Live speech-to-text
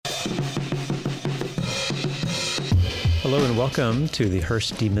Hello and welcome to the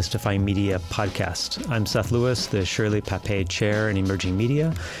Hearst Demystifying Media podcast. I'm Seth Lewis, the Shirley Papé Chair in Emerging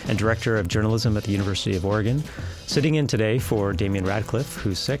Media and Director of Journalism at the University of Oregon, sitting in today for Damian Radcliffe,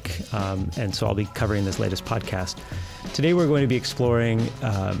 who's sick, and so I'll be covering this latest podcast. Today we're going to be exploring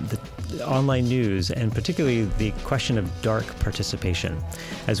the online news and particularly the question of dark participation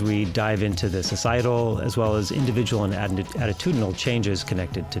as we dive into the societal as well as individual and attitudinal changes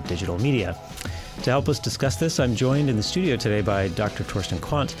connected to digital media. To help us discuss this, I'm joined in the studio today by Dr. Thorsten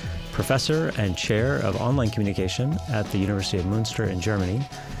Quandt, Professor and Chair of Online Communication at the University of Münster in Germany.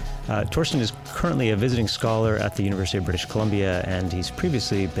 Thorsten is currently a visiting scholar at the University of British Columbia, and he's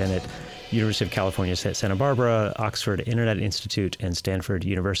previously been at University of California, Santa Barbara, Oxford Internet Institute, and Stanford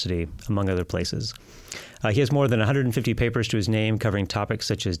University, among other places. He has more than 150 papers to his name covering topics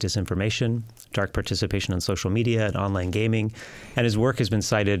such as disinformation, dark participation on social media, and online gaming, and his work has been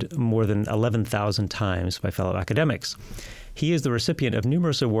cited more than 11,000 times by fellow academics. He is the recipient of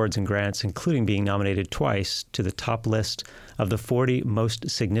numerous awards and grants, including being nominated twice to the top list of the 40 most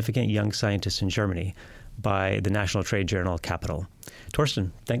significant young scientists in Germany by the National Trade Journal Capital.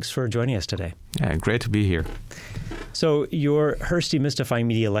 Thorsten, thanks for joining us today. Yeah, great to be here. So your Hearst Demystifying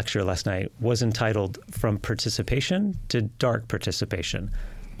Media lecture last night was entitled From Participation to Dark Participation,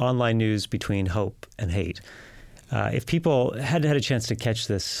 Online News Between Hope and Hate. If people hadn't had a chance to catch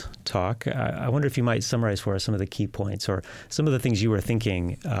this talk, I wonder if you might summarize for us some of the key points or some of the things you were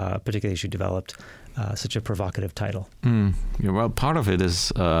thinking, particularly as you developed such a provocative title. Yeah, well, part of it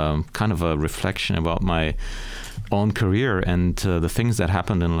is kind of a reflection about my own career and the things that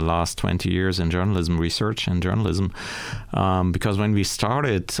happened in the last 20 years in journalism research and journalism. Because when we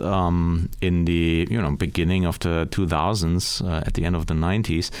started in the beginning of the 2000s, at the end of the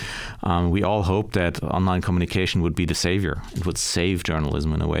 90s, we all hoped that online communication would be the savior. It would save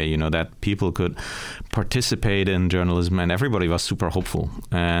journalism in a way, that people could participate in journalism, and everybody was super hopeful.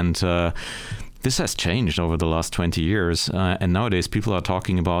 And this has changed over the last 20 years, and nowadays people are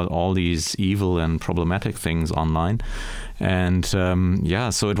talking about all these evil and problematic things online. And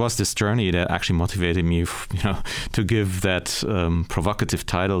so it was this journey that actually motivated me, to give that provocative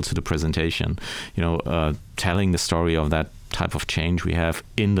title to the presentation, telling the story of that type of change we have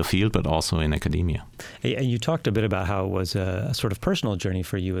in the field, but also in academia. And you talked a bit about how it was a sort of personal journey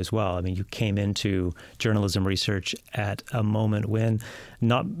for you as well. I mean, you came into journalism research at a moment when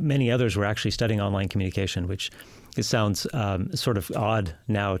not many others were actually studying online communication, which it sounds sort of odd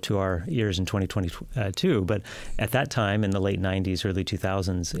now to our ears in 2022. But at that time, in the late 90s, early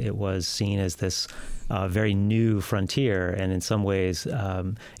 2000s, it was seen as this very new frontier. And in some ways,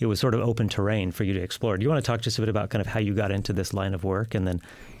 it was sort of open terrain for you to explore. Do you want to talk just a bit about kind of how you got into this line of work and then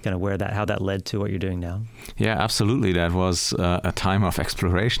kind of how that led to what you're doing now? Yeah, absolutely. That was a time of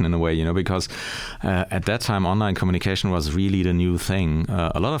exploration in a way, because at that time, online communication was really the new thing.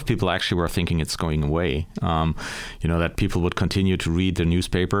 A lot of people actually were thinking it's going away. That people would continue to read the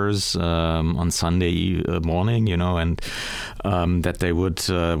newspapers on Sunday morning, and that they would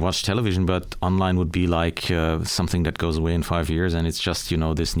watch television, but online would be like something that goes away in 5 years, and it's just,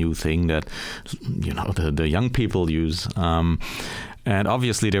 this new thing that, the young people use. And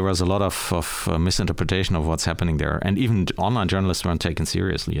obviously there was a lot of misinterpretation of what's happening there. And even online journalists weren't taken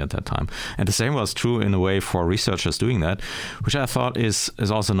seriously at that time. And the same was true in a way for researchers doing that, which I thought is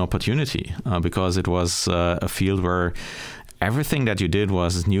also an opportunity because it was a field where everything that you did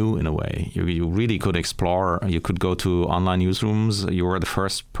was new in a way. You really could explore. You could go to online newsrooms. You were the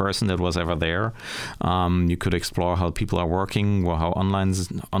first person that was ever there. You could explore how people are working, or how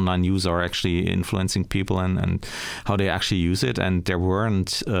online news are actually influencing people and how they actually use it. And there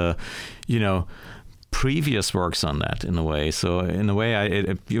weren't, previous works on that in a way. So in a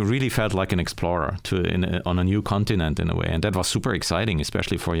way, you really felt like an explorer on a new continent in a way. And that was super exciting,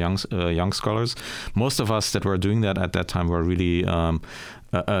 especially for young scholars. Most of us that were doing that at that time were really a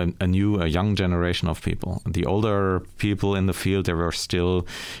young generation of people. The older people in the field, they were still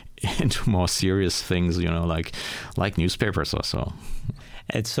into more serious things, like newspapers or so.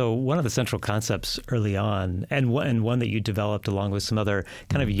 And so one of the central concepts early on, and one that you developed along with some other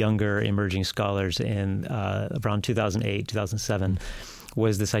kind of younger emerging scholars in around 2008, 2007,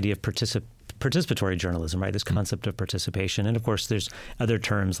 was this idea of participatory journalism, right? This concept of participation. And of course, there's other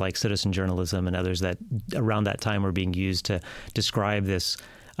terms like citizen journalism and others that around that time were being used to describe this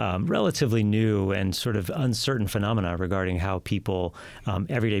relatively new and sort of uncertain phenomena regarding how people,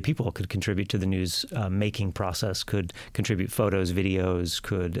 everyday people, could contribute to the news making process, could contribute photos, videos,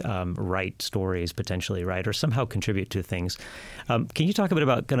 could write stories potentially, right, or somehow contribute to things. Can you talk a bit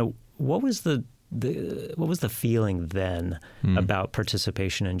about kind of what was the the feeling then about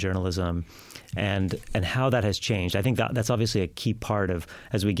participation in journalism, and how that has changed? I think that's obviously a key part of,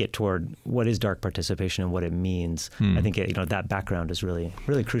 as we get toward what is dark participation and what it means. I think that background is really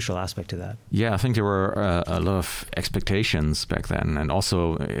a crucial aspect to that. Yeah, I think there were a lot of expectations back then, and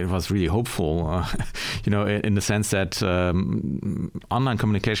also it was really hopeful, in the sense that online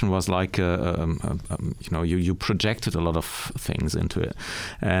communication was like, you projected a lot of things into it,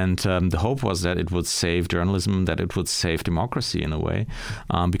 and the hope was that it would save journalism, that it would save democracy in a way,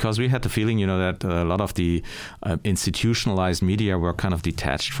 because we had the feeling, that a lot of the institutionalized media were kind of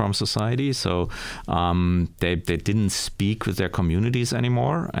detached from society, so they didn't speak with their communities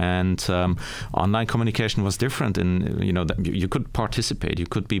anymore, and online communication was different. In you could participate, you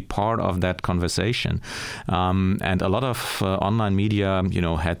could be part of that conversation, and a lot of online media,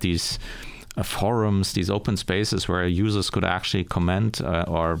 had these forums, these open spaces where users could actually comment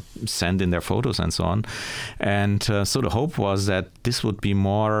or send in their photos and so on. And so the hope was that this would be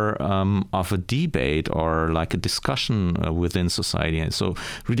more of a debate or like a discussion within society. And so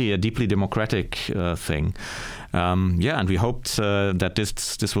really a deeply democratic thing. And we hoped that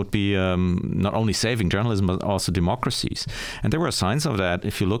this would be not only saving journalism, but also democracies. And there were signs of that.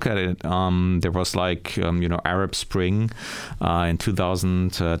 If you look at it, there was like, Arab Spring in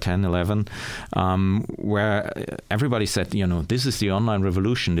 2010-11, where everybody said, this is the online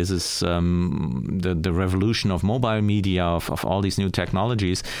revolution. This is the revolution of mobile media, of all these new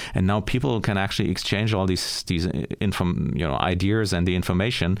technologies. And now people can actually exchange all these ideas and the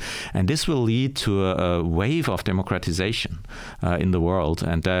information. And this will lead to a wave of democratization in the world.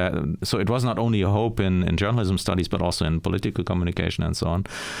 And so it was not only a hope in journalism studies, but also in political communication and so on.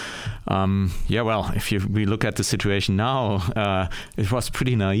 If we look at the situation now, it was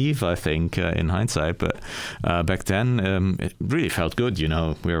pretty naive, I think, in hindsight. But back then, it really felt good.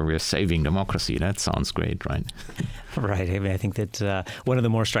 We're saving democracy. That sounds great, right? Right. I mean, I think that one of the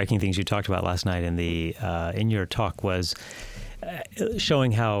more striking things you talked about last night in your talk was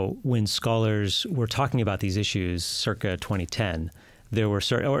showing how when scholars were talking about these issues circa 2010, there were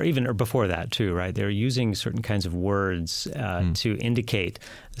certain, or before that too, right? They were using certain kinds of words to indicate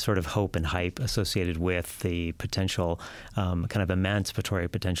the sort of hope and hype associated with the potential kind of emancipatory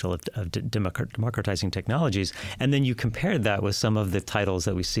potential of democratizing technologies. And then you compared that with some of the titles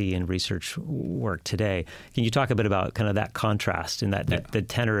that we see in research work today. Can you talk a bit about kind of that contrast and the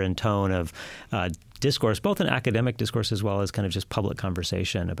tenor and tone of discourse, both in academic discourse as well as kind of just public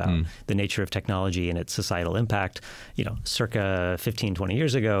conversation about the nature of technology and its societal impact, circa 15, 20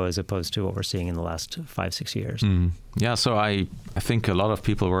 years ago, as opposed to what we're seeing in the last 5-6 years? Yeah, so I think a lot of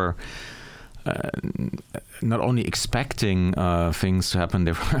people were not only expecting things to happen,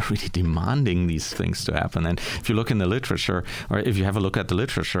 they were really demanding these things to happen. And if you look in the literature, or if you have a look at the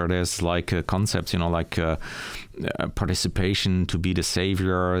literature, there's like concepts, like participation to be the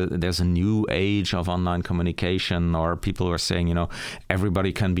savior. There's a new age of online communication, or people were saying,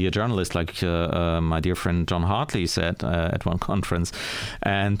 everybody can be a journalist, like my dear friend John Hartley said at one conference.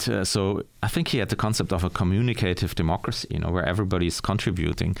 And so I think he had the concept of a communicative democracy, where everybody is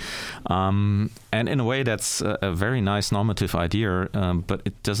contributing. And in a way, that's a very nice normative idea, but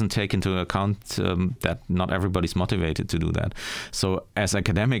it doesn't take into account that not everybody's motivated to do that. So as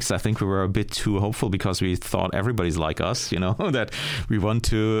academics, I think we were a bit too hopeful because we thought everybody's like us, that we want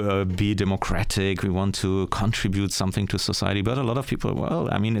to be democratic, we want to contribute something to society. But a lot of people,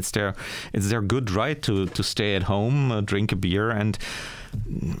 it's their good right to stay at home, drink a beer, and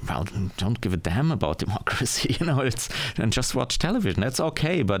don't give a damn about democracy, and just watch television. That's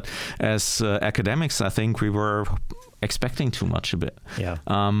okay. But as academics, I think we were expecting too much a bit. Yeah.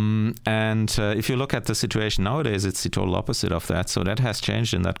 And if you look at the situation nowadays, it's the total opposite of that. So that has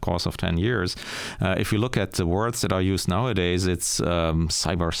changed in that course of 10 years. If you look at the words that are used nowadays, it's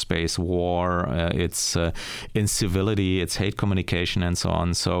cyberspace war, it's incivility, it's hate communication, and so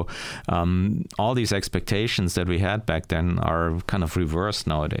on. So all these expectations that we had back then are kind of reversed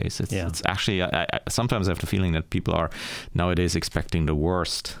nowadays. It's actually, I sometimes have the feeling that people are nowadays expecting the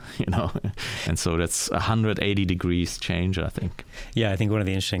worst, and so that's 180 degrees change, I think. Yeah, I think one of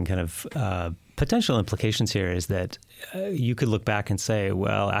the interesting kind of potential implications here is that you could look back and say,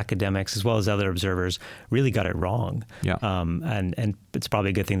 well, academics as well as other observers really got it wrong. Yeah. And it's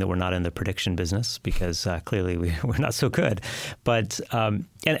probably a good thing that we're not in the prediction business because clearly we're not so good. But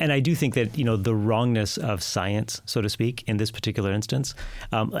and I do think that, the wrongness of science, so to speak, in this particular instance,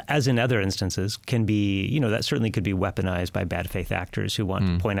 as in other instances, can be, that certainly could be weaponized by bad faith actors who want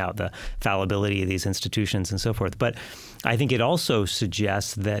to point out the fallibility of these institutions and so forth. But I think it also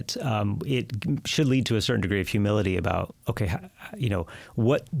suggests that it should lead to a certain degree of humility about, okay,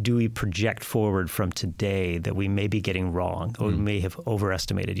 what do we project forward from today that we may be getting wrong or we may have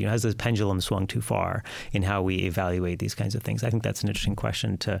overestimated? Has the pendulum swung too far in how we evaluate these kinds of things? I think that's an interesting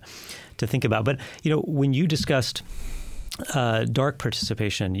question to think about. But, when you discussed dark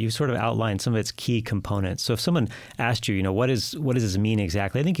participation, you sort of outlined some of its key components. So if someone asked you, what does this mean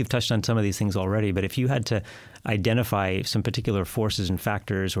exactly? I think you've touched on some of these things already, but if you had to identify some particular forces and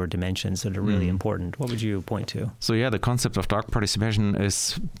factors or dimensions that are really important, what would you point to? So the concept of dark participation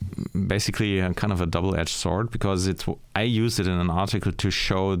is basically a kind of a double-edged sword, because I used it in an article to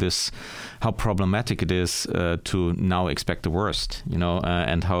show this, how problematic it is to now expect the worst,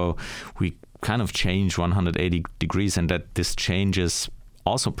 and how we kind of change 180 degrees, and that this change is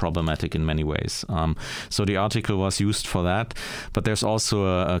also problematic in many ways. So the article was used for that, but there's also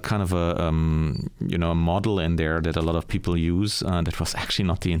a kind of a model in there that a lot of people use. That was actually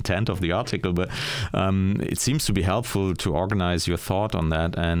not the intent of the article, but it seems to be helpful to organize your thought on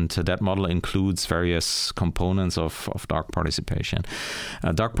that. And that model includes various components of dark participation.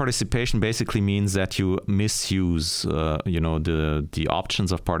 Dark participation basically means that you misuse, the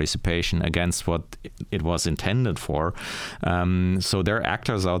options of participation against what it was intended for. So there are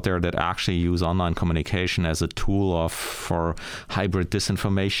actors out there that actually use online communication as a tool for hybrid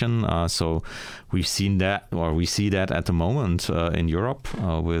disinformation. So we see that at the moment in Europe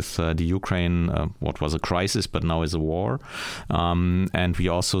with the Ukraine, what was a crisis, but now is a war. And we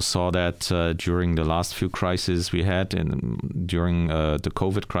also saw that during the last few crises we had, during the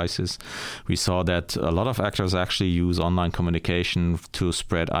COVID crisis, we saw that a lot of actors actually use online communication to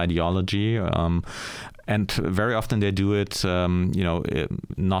spread ideology. And very often they do it,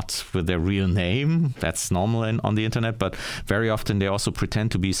 not with their real name. That's normal on the internet. But very often they also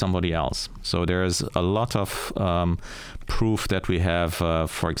pretend to be somebody else. So there's a lot of proof that we have,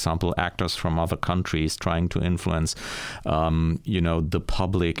 for example, actors from other countries trying to influence, the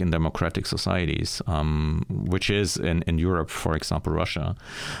public in democratic societies, which is in Europe, for example, Russia.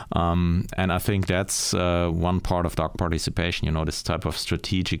 And I think that's one part of dark participation, this type of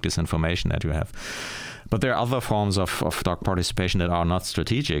strategic disinformation that you have. But there are other forms of dark participation that are not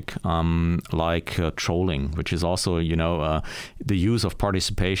strategic, like trolling, which is also, the use of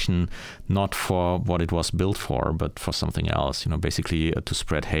participation not for what it was built for, but for something else, basically to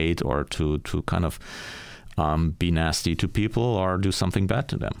spread hate or to kind of be nasty to people or do something bad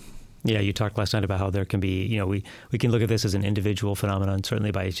to them. Yeah, you talked last night about how there can be, we can look at this as an individual phenomenon,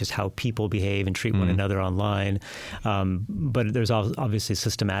 certainly by just how people behave and treat one another online. But there's obviously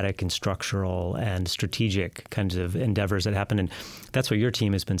systematic and structural and strategic kinds of endeavors that happen. And that's what your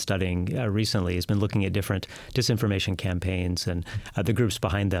team has been studying recently, has been looking at different disinformation campaigns and the groups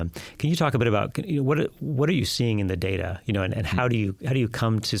behind them. Can you talk a bit about what are you seeing in the data, and how do you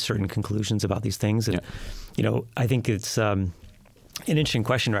come to certain conclusions about these things? And, I think it's an interesting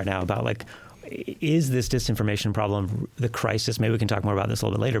question right now about is this disinformation problem the crisis? Maybe we can talk more about this a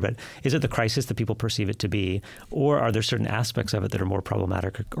little bit later, but is it the crisis that people perceive it to be, or are there certain aspects of it that are more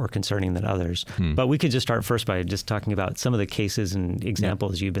problematic or concerning than others? But we could just start first by just talking about some of the cases and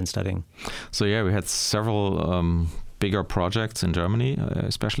examples you've been studying. So we had several bigger projects in Germany,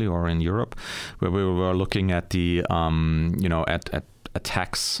 especially, or in Europe, where we were looking at the at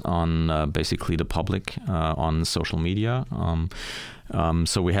attacks on basically the public on social media.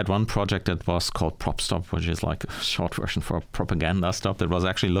 So we had one project that was called PropStop, which is like a short version for Propaganda Stop, that was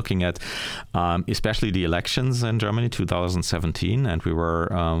actually looking at especially the elections in Germany 2017. And we were,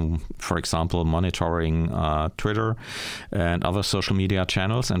 for example, monitoring Twitter and other social media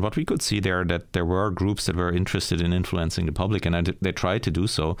channels. And what we could see there, that there were groups that were interested in influencing the public, and they tried to do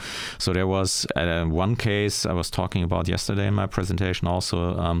so. So there was one case I was talking about yesterday in my presentation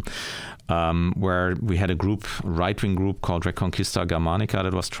also, where we had a right-wing group called Reconquista Germanica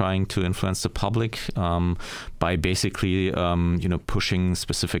that was trying to influence the public by basically, pushing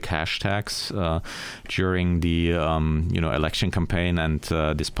specific hashtags during the, election campaign and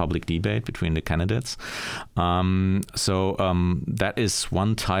this public debate between the candidates. So that is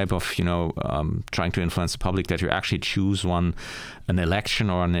one type of, trying to influence the public, that you actually choose an election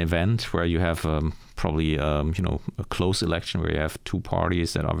or an event where you have probably a close election where you have two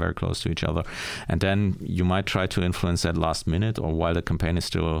parties that are very close to each other, and then you might try to influence that last minute or while the campaign is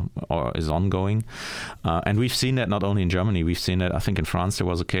still or is ongoing. And we've seen that not only in Germany, we've seen that I think in France there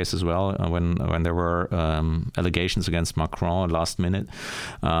was a case as well when there were allegations against Macron last minute,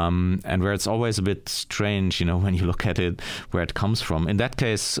 and where it's always a bit strange, when you look at it, where it comes from. In that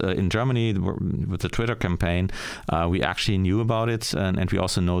case, in Germany with the Twitter campaign, we actually knew about it, and we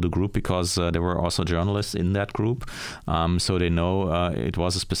also know the group because there were also also journalists in that group. So they know it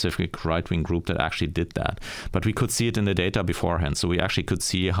was a specific right-wing group that actually did that. But we could see it in the data beforehand. So we actually could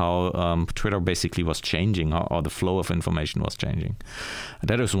see how Twitter basically was changing, how the flow of information was changing.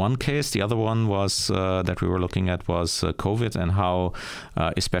 That is one case. The other one was that we were looking at was COVID, and how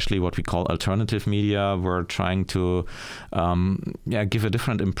especially what we call alternative media were trying to give a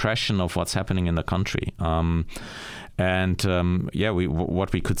different impression of what's happening in the country.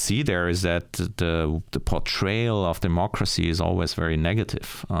 What we could see there is that the portrayal of democracy is always very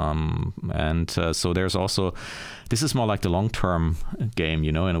negative. So there's also, this is more like the long-term game,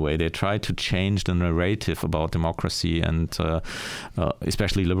 in a way. They try to change the narrative about democracy and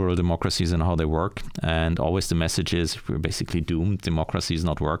especially liberal democracies and how they work. And always the message is we're basically doomed. Democracy is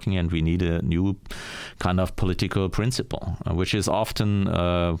not working and we need a new kind of political principle, which is often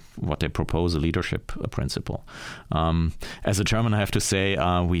what they propose, a leadership principle. As a German, I have to say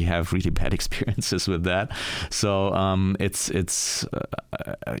we have really bad experiences with that. So it's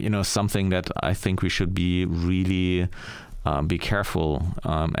something that I think we should be really be careful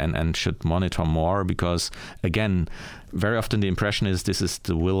and should monitor more, because again, very often the impression is this is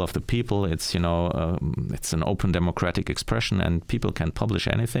the will of the people. It's it's an open democratic expression and people can publish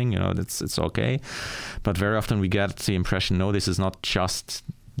anything. It's okay. But very often we get the impression, no, this is not just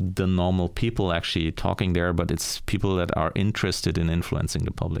the normal people actually talking there, but it's people that are interested in influencing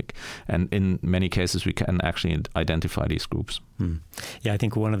the public. And in many cases, we can actually identify these groups. Yeah, I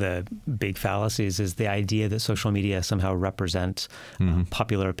think one of the big fallacies is the idea that social media somehow represent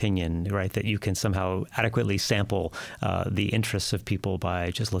popular opinion, right? That you can somehow adequately sample the interests of people by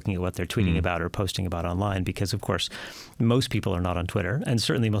just looking at what they're tweeting about or posting about online. Because, of course, most people are not on Twitter. And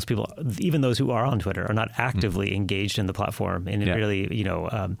certainly most people, even those who are on Twitter, are not actively engaged in the platform in really,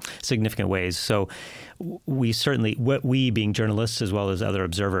 significant ways. So we certainly, we being journalists as well as other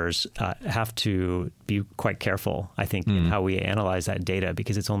observers, have to be quite careful, I think, in how we analyze that data,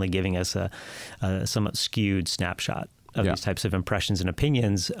 because it's only giving us a somewhat skewed snapshot of these types of impressions and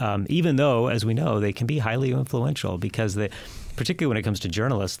opinions, even though, as we know, they can be highly influential, because particularly when it comes to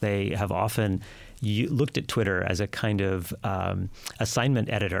journalists, they have often looked at Twitter as a kind of assignment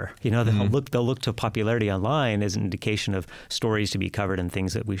editor. They'll look to popularity online as an indication of stories to be covered and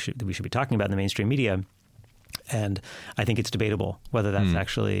things that we should be talking about in the mainstream media. And I think it's debatable whether that's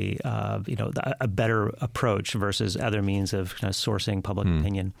actually a better approach versus other means of kind of sourcing public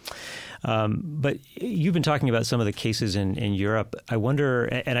opinion. But you've been talking about some of the cases in Europe. I wonder,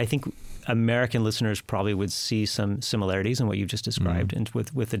 and I think American listeners probably would see some similarities in what you've just described and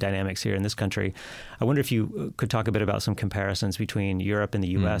with the dynamics here in this country. I wonder if you could talk a bit about some comparisons between Europe and the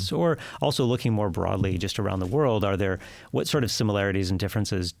U.S. or also looking more broadly just around the world. What sort of similarities and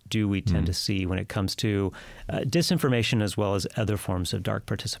differences do we tend to see when it comes to disinformation as well as other forms of dark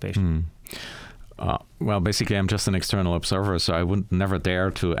participation? Well, basically, I'm just an external observer, so I would never dare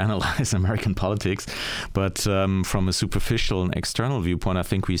to analyze American politics. But from a superficial and external viewpoint, I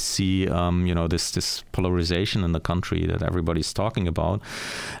think we see, this polarization in the country that everybody's talking about.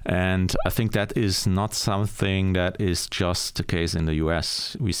 And I think that is not something that is just the case in the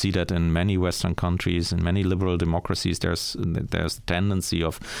U.S. We see that in many Western countries, in many liberal democracies, there's a tendency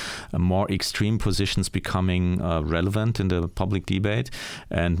of more extreme positions becoming relevant in the public debate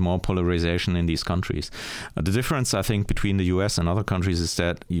and more polarization in these countries. The difference, I think, between the US and other countries is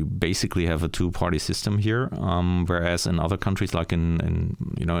that you basically have a two-party system here, whereas in other countries, like in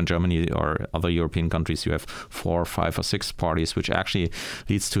Germany or other European countries, you have 4, 5, or 6 parties, which actually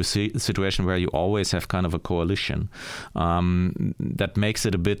leads to a situation where you always have kind of a coalition. That makes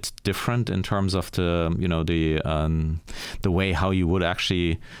it a bit different in terms of the way how you would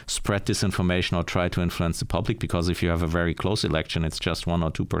actually spread disinformation or try to influence the public. Because if you have a very close election, it's just 1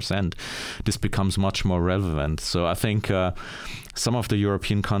 or 2%. This becomes much more relevant. So I think some of the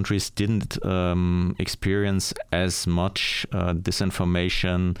European countries didn't experience as much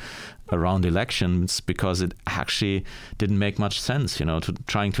disinformation around elections because it actually didn't make much sense, to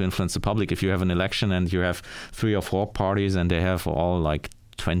trying to influence the public. If you have an election and you have 3 or 4 parties and they have all like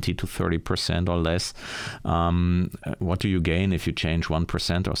 20 to 30% or less, what do you gain if you change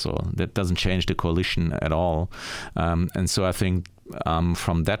 1% or so? That doesn't change the coalition at all. And so I think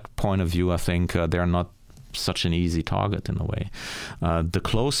from that point of view, I think they're not such an easy target in a way. The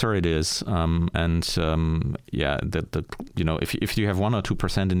closer it is, if you have 1 or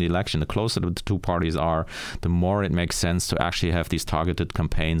 2% in the election, the closer the two parties are, the more it makes sense to actually have these targeted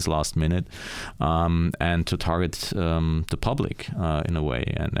campaigns last minute, and to target the public in a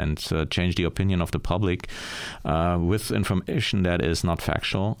way, and change the opinion of the public with information that is not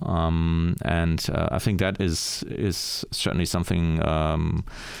factual. I think that is certainly something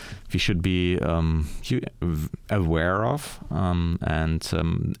we should be aware of,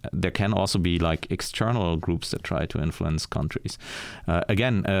 there can also be like external groups that try to influence countries.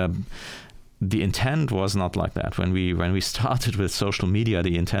 The intent was not like that. When we started with social media,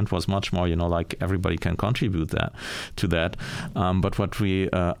 the intent was much more, like everybody can contribute to that. But what we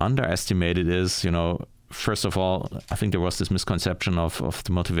underestimated is, first of all, I think there was this misconception of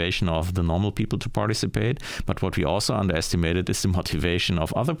the motivation of the normal people to participate. But what we also underestimated is the motivation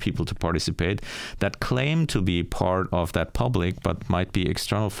of other people to participate that claim to be part of that public, but might be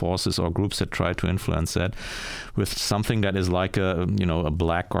external forces or groups that try to influence that with something that is like a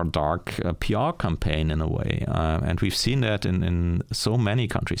black or dark PR campaign in a way. And we've seen that in so many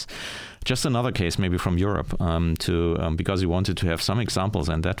countries. Just another case, maybe from Europe, because we wanted to have some examples,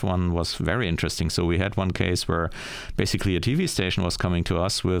 and that one was very interesting. So we had one case where basically a TV station was coming to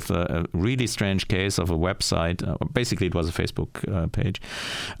us with a really strange case of a website. Basically, it was a Facebook page.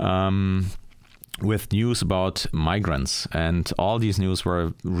 With news about migrants, and all these news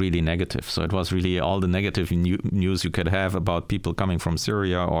were really negative. So it was really all the negative news you could have about people coming from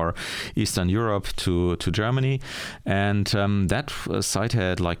Syria or Eastern Europe to Germany. And that site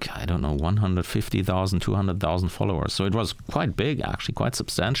had 150,000, 200,000 followers. So it was quite big, actually, quite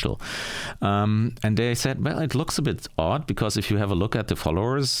substantial. And they said, well, it looks a bit odd because if you have a look at the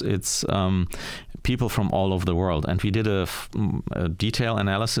followers, it's people from all over the world. And we did a detailed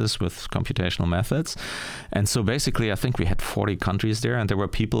analysis with computational methods. And so basically, I think we had 40 countries there, and there were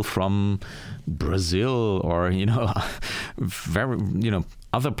people from Brazil or,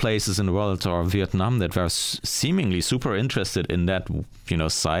 other places in the world, or Vietnam, that were seemingly super interested in that,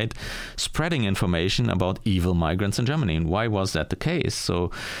 site, spreading information about evil migrants in Germany. And why was that the case?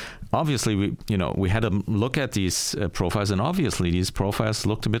 So obviously, we had a look at these profiles, and obviously these profiles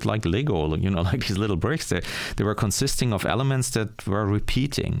looked a bit like Lego, like these little bricks. They were consisting of elements that were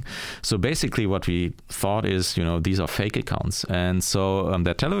repeating. So basically what we thought is, these are fake accounts. And so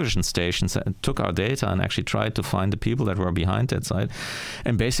the television stations took our data and actually tried to find the people that were behind that site.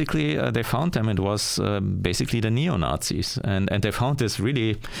 And basically they found them. It was basically the neo-Nazis. And they found this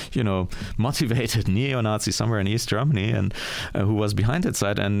really, motivated neo-Nazi somewhere in East Germany, and who was behind that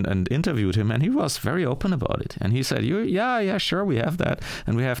site, and interviewed him, and he was very open about it. And he said, yeah, sure, we have that,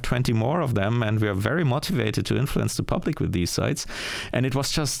 and we have 20 more of them, and we are very motivated to influence the public with these sites. And it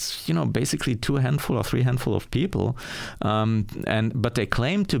was just, basically 2 handful or 3 handful of people, but they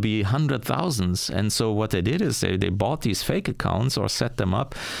claimed to be 100,000s. And so what they did is they bought these fake accounts or set them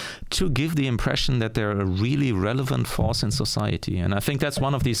up to give the impression that they're a really relevant force in society. And I think that's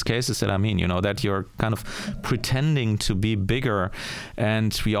one of these cases that I mean, that you're kind of pretending to be bigger.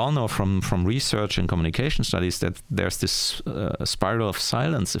 And we all know from research and communication studies that there's this spiral of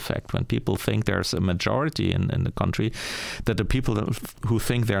silence effect. When people think there's a majority in the country, that the people who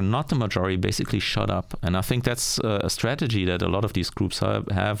think they're not the majority basically shut up. And I think that's a strategy that a lot of these groups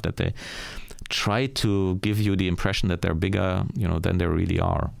have, that they try to give you the impression that they're bigger, than they really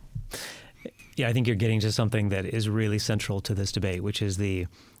are. Yeah, I think you're getting to something that is really central to this debate, which is the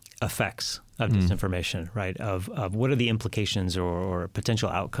effects of disinformation, right? Of what are the implications or potential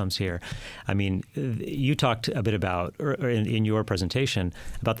outcomes here? I mean, you talked a bit about, or in your presentation,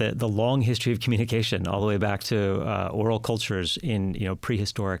 about the long history of communication, all the way back to oral cultures in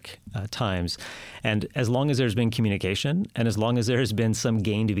prehistoric times. And as long as there's been communication, and as long as there has been some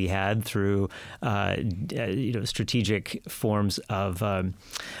gain to be had through strategic forms of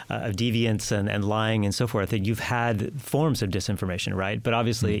deviance and lying and so forth, that you've had forms of disinformation, right? But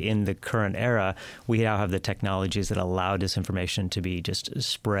obviously, in the current era, we now have the technologies that allow disinformation to be just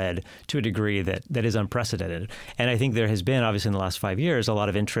spread to a degree that is unprecedented. And I think there has been, obviously, in the last 5 years, a lot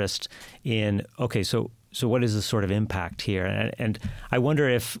of interest in, okay, so what is the sort of impact here? And I wonder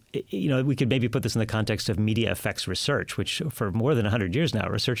if, we could maybe put this in the context of media effects research, which for more than 100 years now,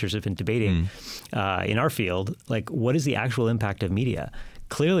 researchers have been debating in our field, like, what is the actual impact of media?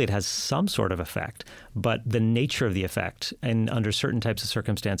 Clearly, it has some sort of effect, but the nature of the effect, and under certain types of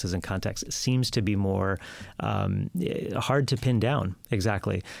circumstances and contexts, seems to be more hard to pin down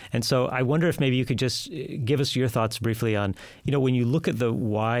exactly. And so I wonder if maybe you could just give us your thoughts briefly on, when you look at the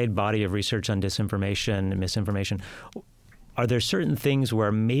wide body of research on disinformation and misinformation, are there certain things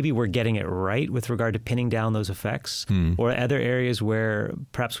where maybe we're getting it right with regard to pinning down those effects, or other areas where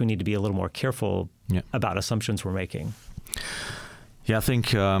perhaps we need to be a little more careful about assumptions we're making? Yeah, I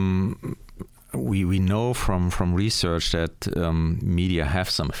think we know from research that media have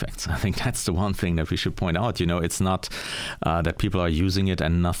some effects. I think that's the one thing that we should point out. It's not that people are using it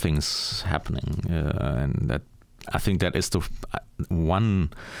and nothing's happening, and that I think that is the one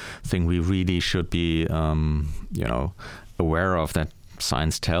thing we really should be, aware of, that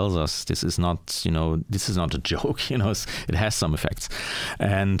science tells us this is not a joke. It has some effects.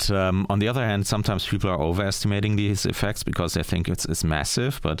 And on the other hand, sometimes people are overestimating these effects because they think it's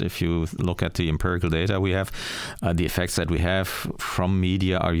massive. But if you look at the empirical data we have, the effects that we have from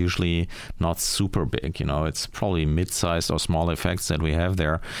media are usually not super big. It's probably mid-sized or small effects that we have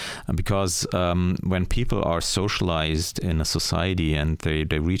there, because when people are socialized in a society and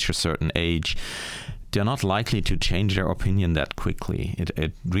they reach a certain age, they're not likely to change their opinion that quickly.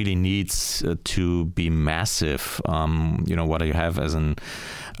 It really needs to be massive. What you have as an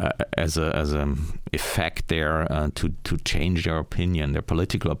effect there to change their opinion, their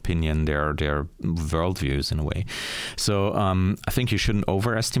political opinion, their worldviews in a way. So I think you shouldn't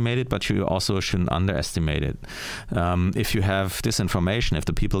overestimate it, but you also shouldn't underestimate it. If you have this information, if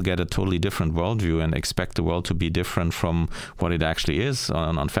the people get a totally different worldview and expect the world to be different from what it actually is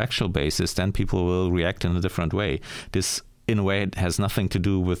on a factual basis, then people will react in a different way. This, in a way, it has nothing to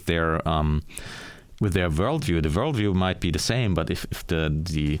do with their worldview. The worldview might be the same, but if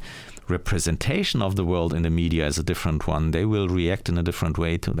the representation of the world in the media is a different one, they will react in a different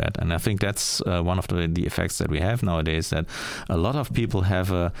way to that. And I think that's one of the effects that we have nowadays, that a lot of people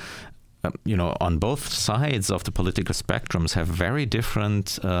have on both sides of the political spectrums have very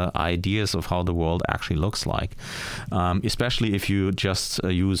different ideas of how the world actually looks like, especially if you just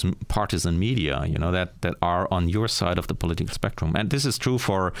use partisan media, that are on your side of the political spectrum. And this is true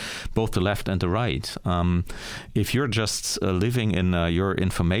for both the left and the right. If you're just living in your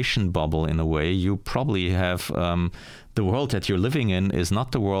information bubble in a way, you probably have the world that you're living in is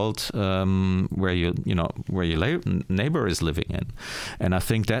not the world where your neighbor is living in. And I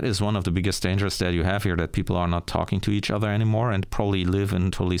think that is one of the biggest dangers that you have here, that people are not talking to each other anymore and probably live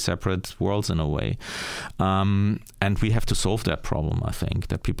in totally separate worlds in a way. And we have to solve that problem, I think,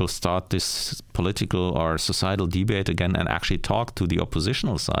 that people start this political or societal debate again and actually talk to the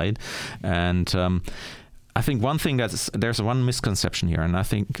oppositional side. And I think one thing there's one misconception here, and I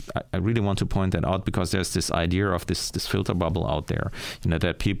think I really want to point that out, because there's this idea of this filter bubble out there,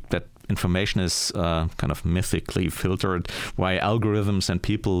 that information is kind of mythically filtered, while algorithms and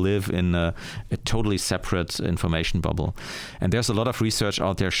people live in a totally separate information bubble. And there's a lot of research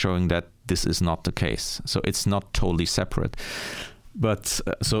out there showing that this is not the case. So it's not totally separate. But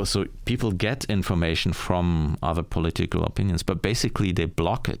so people get information from other political opinions, but basically they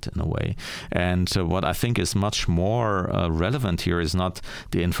block it in a way. And what I think is much more relevant here is not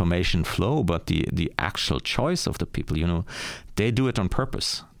the information flow, but the actual choice of the people. They do it on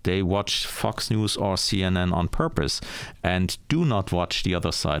purpose. They watch Fox News or CNN on purpose and do not watch the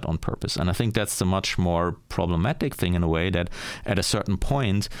other side on purpose. And I think that's the much more problematic thing in a way, that at a certain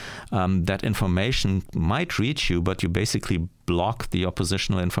point, that information might reach you, but you basically block the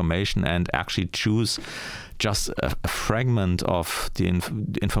oppositional information and actually choose just a fragment of the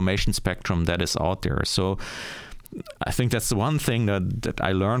information spectrum that is out there. So I think that's the one thing that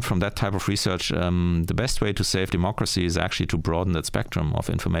I learned from that type of research. The best way to save democracy is actually to broaden that spectrum of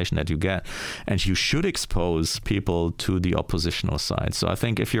information that you get, and you should expose people to the oppositional side. So I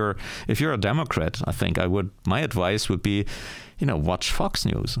think if you're a Democrat, I think my advice would be, watch Fox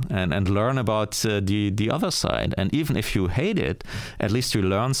News and learn about the other side. And even if you hate it, at least you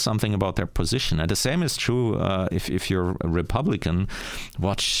learn something about their position. And the same is true if you're a Republican,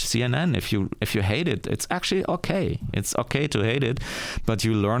 watch CNN. If you hate it, it's actually okay. It's okay to hate it, but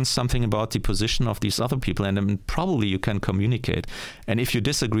you learn something about the position of these other people, and then probably you can communicate. And if you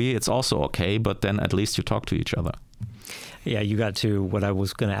disagree, it's also okay, but then at least you talk to each other. Yeah, you got to what I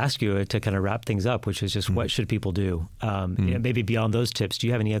was going to ask you to kind of wrap things up, which is just what should people do? Maybe beyond those tips, do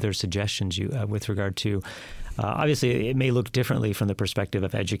you have any other suggestions with regard to obviously, it may look differently from the perspective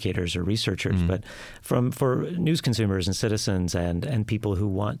of educators or researchers, but for news consumers and citizens and people who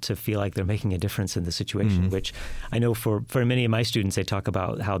want to feel like they're making a difference in the situation, which I know for many of my students, they talk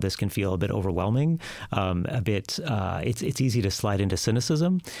about how this can feel a bit overwhelming, it's easy to slide into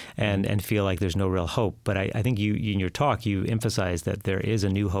cynicism and feel like there's no real hope. But I think you in your talk, you emphasize that there is a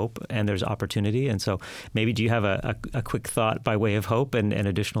new hope and there's opportunity. And so maybe do you have a quick thought by way of hope and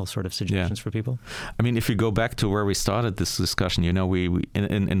additional sort of suggestions for people? I mean, if you go back back to where we started this discussion, we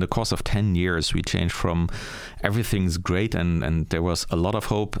in the course of 10 years, we changed from everything's great and there was a lot of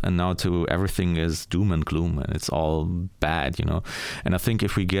hope, and now to everything is doom and gloom and it's all bad, And I think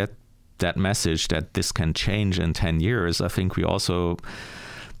if we get that message that this can change in 10 years, I think we also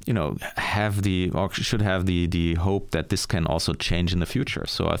should have the hope that this can also change in the future.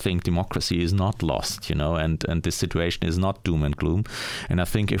 So I think democracy is not lost, and this situation is not doom and gloom. And I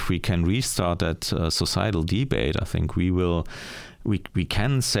think if we can restart that societal debate, I think we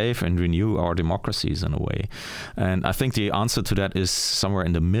can save and renew our democracies in a way. And I think the answer to that is somewhere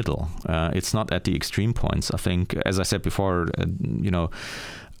in the middle. It's not at the extreme points. I think, as I said before,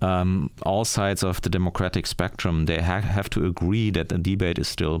 all sides of the democratic spectrum, they have to agree that a debate is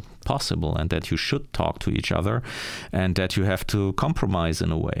still possible and that you should talk to each other and that you have to compromise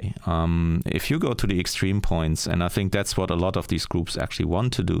in a way. If you go to the extreme points, and I think that's what a lot of these groups actually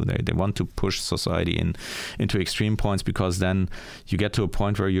want to do, they want to push society into extreme points, because then you get to a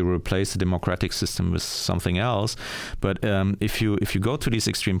point where you replace the democratic system with something else. But if you go to these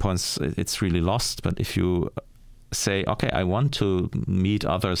extreme points, it's really lost. But if you say, okay, I want to meet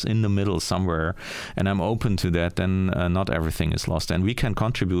others in the middle somewhere, and I'm open to that, then not everything is lost. And we can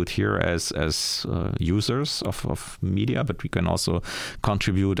contribute here as users of media, but we can also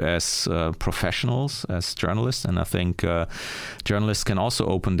contribute as professionals, as journalists. And I think journalists can also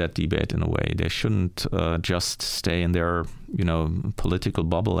open that debate in a way. They shouldn't just stay in their political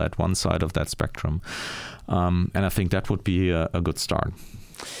bubble at one side of that spectrum. And I think that would be a good start.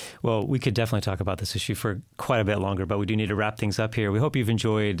 Well, we could definitely talk about this issue for quite a bit longer, but we do need to wrap things up here. We hope you've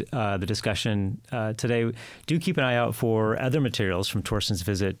enjoyed the discussion today. Do keep an eye out for other materials from Torsten's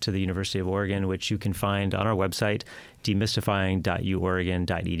visit to the University of Oregon, which you can find on our website,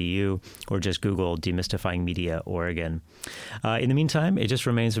 demystifying.uoregon.edu, or just Google Demystifying Media Oregon. In the meantime, it just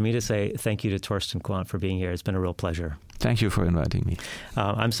remains for me to say thank you to Torsten Quandt for being here. It's been a real pleasure. Thank you for inviting me.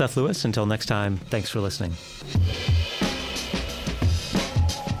 I'm Seth Lewis. Until next time, thanks for listening.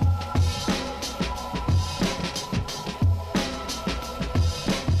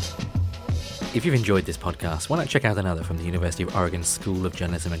 If you've enjoyed this podcast, why not check out another from the University of Oregon School of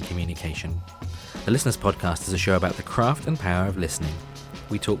Journalism and Communication. The Listeners Podcast is a show about the craft and power of listening.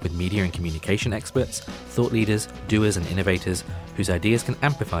 We talk with media and communication experts, thought leaders, doers and innovators whose ideas can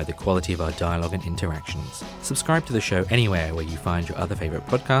amplify the quality of our dialogue and interactions. Subscribe to the show anywhere where you find your other favourite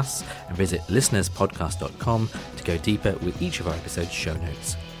podcasts, and visit listenerspodcast.com to go deeper with each of our episode's show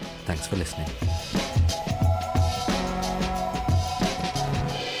notes. Thanks for listening.